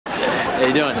How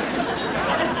you doing?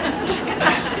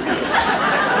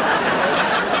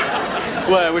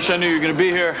 Well, I wish I knew you were going to be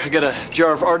here. I got a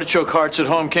jar of artichoke hearts at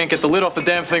home. Can't get the lid off the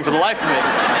damn thing for the life of me.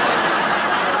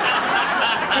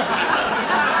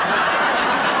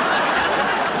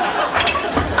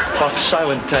 Off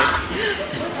silent type.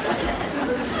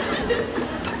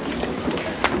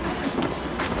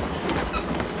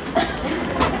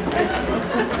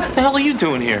 What the hell are you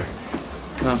doing here?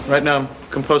 Right now, I'm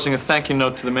composing a thank you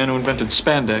note to the man who invented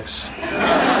spandex.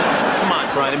 Come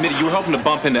on, Bryan, admit it. You were hoping to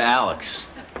bump into Alex.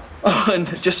 Oh, and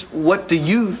just what do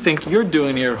you think you're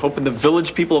doing here? Hoping the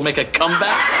village people will make a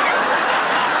comeback?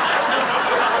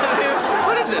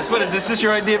 What is this? What is this? Is this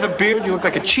your idea of a beard? You look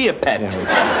like a chia pet.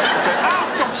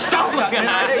 Oh, stop looking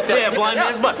at it! Yeah, blind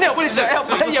man's butt. No, what is that? Help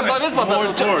me. Hey, yeah, blind man's butt.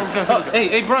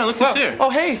 Hey, Bryan, look who's here. Oh,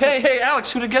 hey,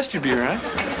 Alex, who'd have guessed you'd be here, huh?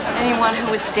 Anyone who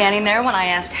was standing there when I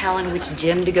asked Helen which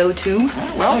gym to go to?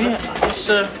 Well, yeah, let's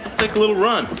take a little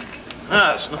run.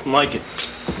 It's nothing like it.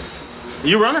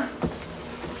 You a runner?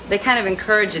 They kind of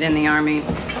encourage it in the Army.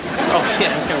 Oh,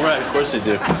 yeah, right, of course they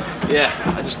do. Yeah,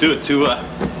 I just do it to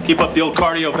keep up the old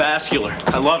cardiovascular.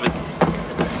 I love it.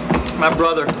 My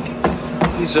brother,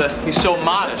 he's so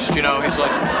modest, you know. He's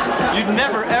like, you'd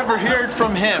never, ever heard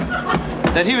from him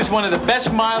that he was one of the best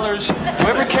milers who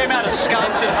ever came out of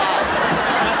Wisconsin High.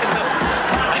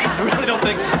 I really don't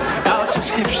think Alex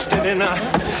is interested in, God,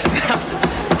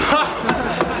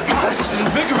 this is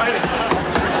invigorating.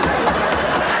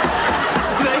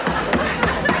 Do they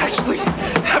actually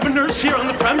have a nurse here on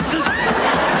the premises?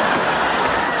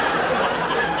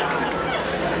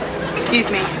 Excuse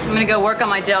me, I'm gonna go work on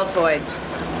my deltoids.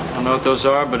 I don't know what those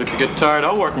are, but if you get tired,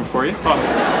 I'll work them for you. Oh,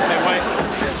 hey, wait.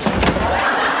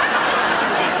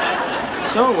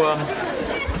 So,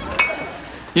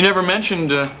 you never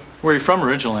mentioned where you're from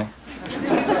originally.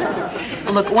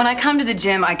 Look, when I come to the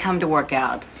gym, I come to work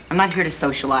out. I'm not here to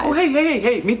socialize. Oh,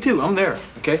 hey, me too. I'm there.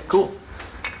 Okay, cool.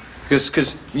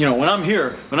 Because, you know, when I'm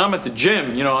here, when I'm at the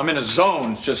gym, you know, I'm in a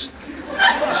zone.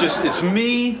 It's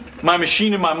me, my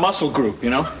machine, and my muscle group, you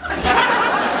know?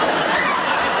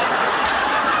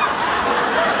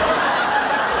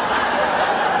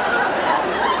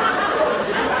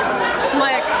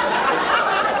 Slick.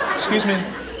 Excuse me.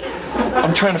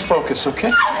 I'm trying to focus,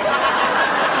 okay?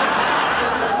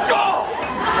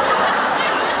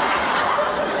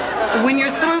 When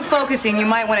you're through focusing, you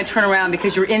might want to turn around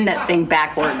because you're in that thing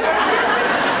backwards.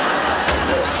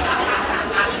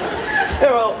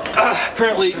 Yeah, well,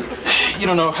 apparently, you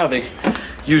don't know how they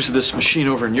use this machine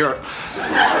over in Europe.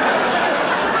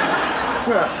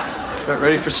 Well, about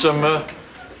ready for some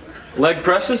leg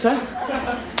presses, huh?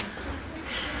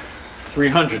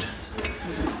 300.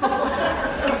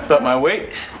 About my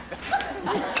weight.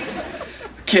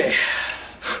 Okay.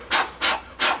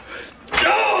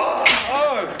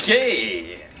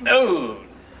 Okay. No.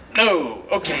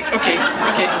 Okay.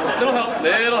 Little help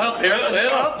here.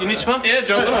 Little help. You need some help? Yeah,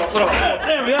 Joe. Little help.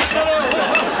 There we are.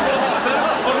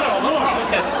 Little help.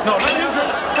 Okay. No, not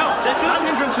hindrance. Help. Not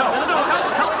hindrance. Help. No, help.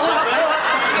 Little help.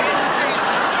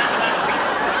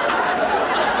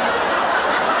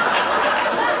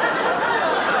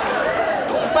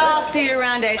 Well, I'll see you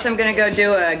around, Ace. I'm gonna go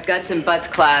do a guts and butts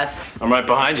class. I'm right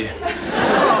behind you.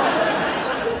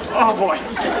 Oh, boy.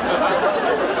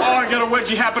 Oh, I got a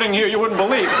wedgie happening here you wouldn't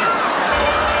believe.